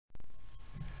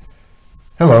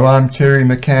Hello, I'm Terry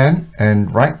McCann,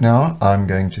 and right now I'm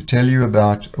going to tell you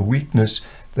about a weakness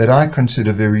that I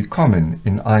consider very common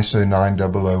in ISO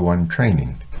 9001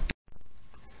 training.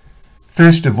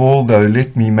 First of all, though,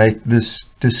 let me make this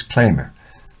disclaimer.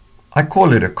 I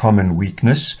call it a common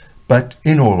weakness, but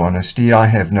in all honesty, I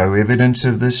have no evidence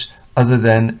of this other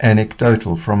than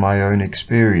anecdotal from my own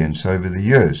experience over the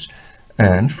years,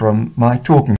 and from my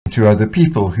talking to other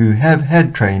people who have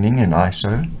had training in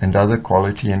ISO and other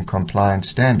quality and compliance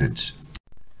standards.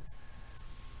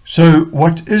 So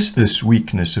what is this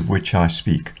weakness of which I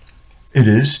speak? It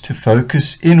is to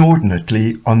focus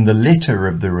inordinately on the letter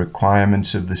of the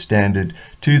requirements of the standard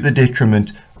to the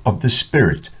detriment of the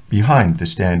spirit behind the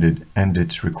standard and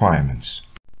its requirements.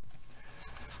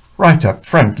 Right up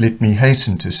front, let me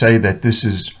hasten to say that this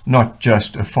is not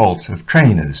just a fault of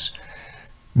trainers.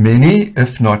 Many,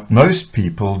 if not most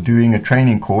people doing a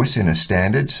training course in a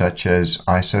standard such as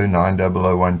ISO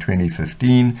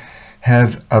 9001:2015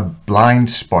 have a blind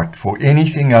spot for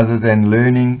anything other than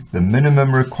learning the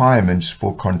minimum requirements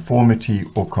for conformity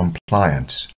or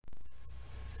compliance.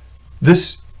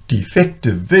 This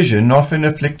defective vision often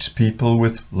afflicts people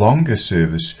with longer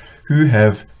service who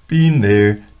have been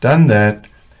there, done that,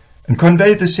 and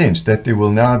convey the sense that there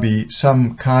will now be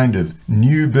some kind of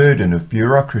new burden of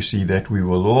bureaucracy that we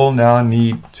will all now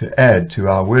need to add to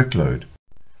our workload.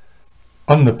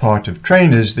 On the part of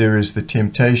trainers, there is the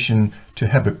temptation to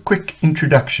have a quick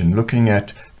introduction looking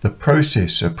at the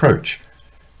process approach,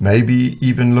 maybe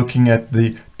even looking at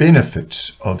the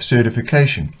benefits of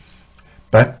certification,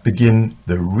 but begin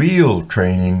the real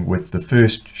training with the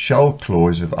first shell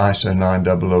clause of ISO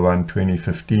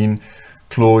 9001:2015,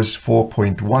 Clause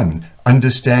 4.1,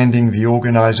 understanding the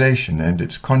organization and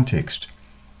its context.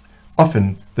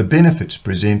 Often, the benefits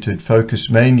presented focus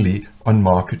mainly on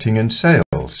marketing and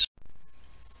sales.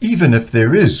 Even if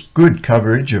there is good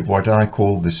coverage of what I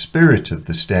call the spirit of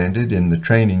the standard in the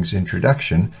training's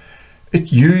introduction,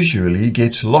 it usually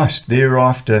gets lost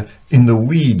thereafter in the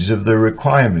weeds of the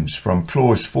requirements from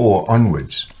Clause 4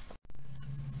 onwards.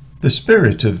 The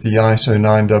spirit of the ISO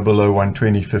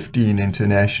 9001:2015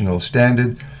 International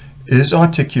Standard is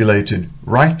articulated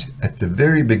right at the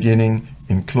very beginning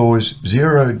in Clause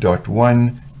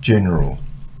 0.1 General.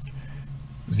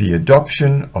 The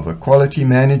adoption of a quality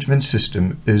management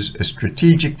system is a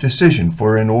strategic decision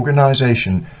for an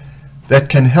organization that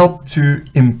can help to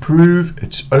improve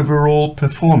its overall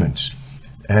performance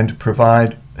and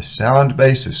provide a sound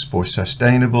basis for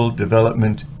sustainable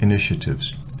development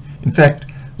initiatives. In fact,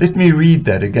 let me read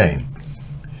that again.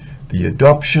 The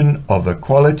adoption of a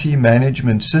quality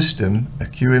management system, a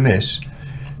QMS,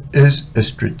 is a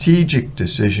strategic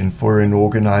decision for an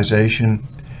organization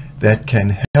that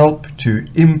can help to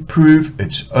improve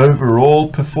its overall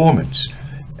performance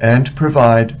and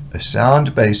provide a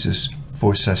sound basis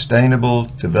for sustainable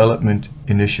development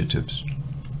initiatives.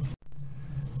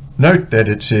 Note that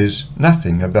it says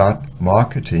nothing about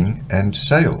marketing and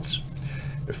sales.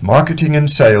 If marketing and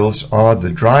sales are the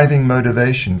driving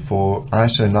motivation for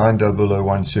ISO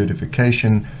 9001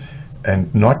 certification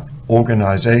and not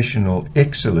organizational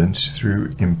excellence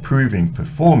through improving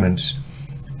performance,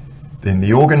 then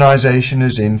the organization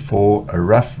is in for a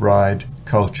rough ride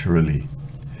culturally.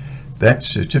 That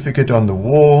certificate on the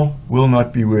wall will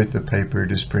not be worth the paper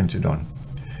it is printed on.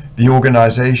 The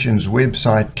organization's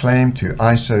website claim to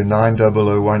ISO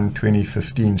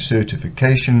 9001:2015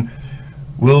 certification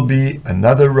will be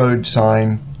another road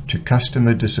sign to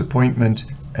customer disappointment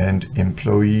and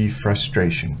employee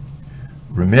frustration.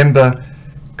 Remember,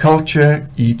 culture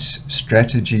eats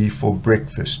strategy for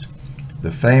breakfast,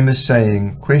 the famous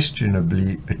saying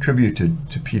questionably attributed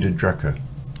to Peter Drucker.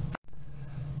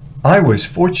 I was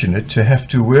fortunate to have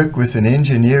to work with an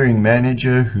engineering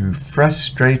manager who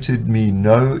frustrated me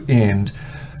no end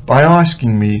by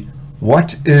asking me,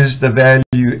 what is the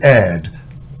value add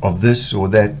of this or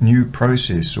that new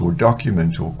process or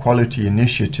document or quality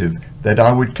initiative that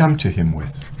I would come to him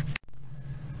with?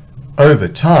 Over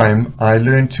time, I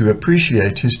learned to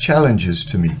appreciate his challenges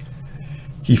to me.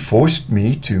 He forced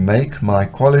me to make my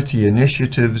quality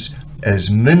initiatives as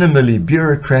minimally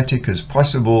bureaucratic as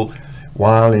possible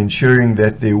while ensuring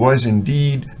that there was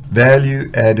indeed value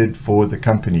added for the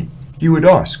company. He would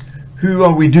ask, who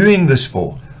are we doing this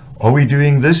for? Are we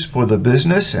doing this for the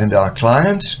business and our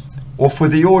clients, or for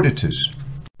the auditors?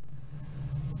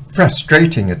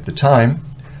 Frustrating at the time,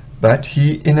 but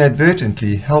he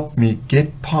inadvertently helped me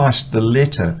get past the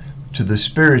letter to the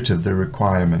spirit of the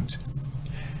requirement.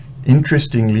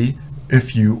 Interestingly,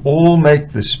 if you all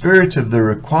make the spirit of the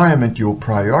requirement your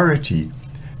priority,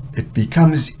 it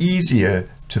becomes easier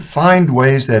to find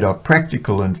ways that are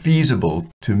practical and feasible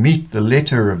to meet the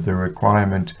letter of the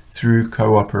requirement through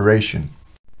cooperation.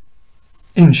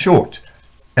 In short,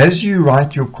 as you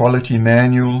write your quality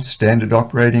manual, standard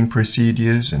operating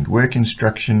procedures, and work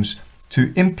instructions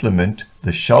to implement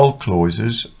the shall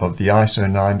clauses of the ISO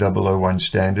 9001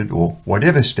 standard, or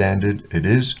whatever standard it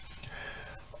is,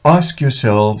 ask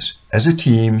yourselves as a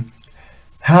team,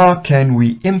 how can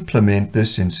we implement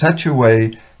this in such a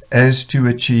way as to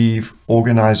achieve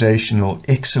organizational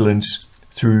excellence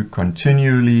through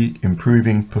continually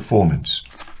improving performance?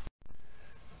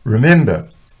 Remember,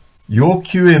 your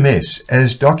QMS,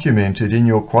 as documented in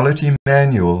your quality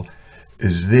manual,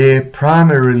 is there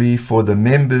primarily for the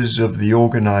members of the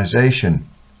organization,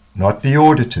 not the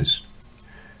auditors.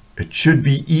 It should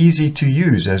be easy to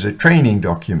use as a training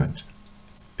document.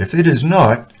 If it is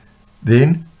not,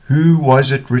 then who was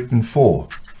it written for?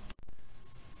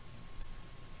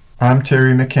 I'm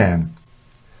Terry McCann.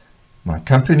 My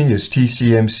company is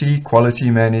TCMC Quality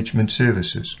Management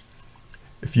Services.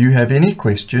 If you have any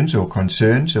questions or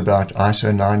concerns about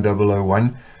ISO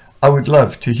 9001, I would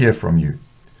love to hear from you.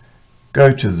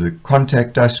 Go to the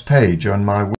Contact Us page on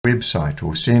my website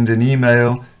or send an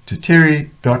email to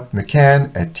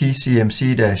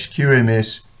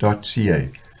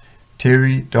terry.mccann@tcmc-qms.ca.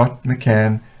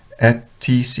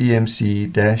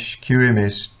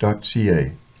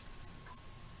 terry.mccann@tcmc-qms.ca.